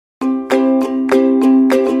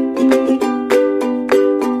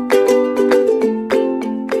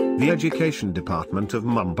Education Department of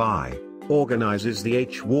Mumbai organizes the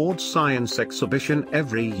Hward Science Exhibition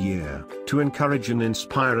every year, to encourage and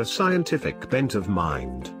inspire a scientific bent of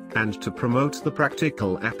mind, and to promote the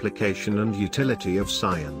practical application and utility of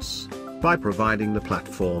science, by providing the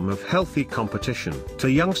platform of healthy competition to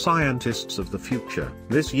young scientists of the future.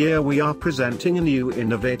 This year we are presenting a new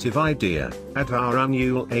innovative idea, at our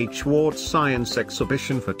annual Hward Science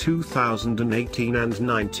Exhibition for 2018 and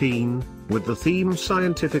 19, with the theme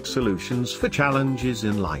Scientific Solutions for Challenges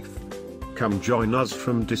in Life. Come join us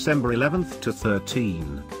from December 11th to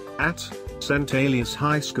 13, at St.Elias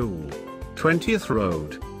High School, 20th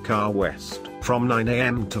Road, Khar West, from 9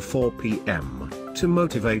 a.m. to 4 p.m, to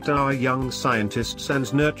motivate our young scientists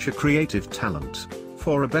and nurture creative talent,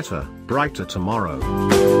 for a better, brighter tomorrow.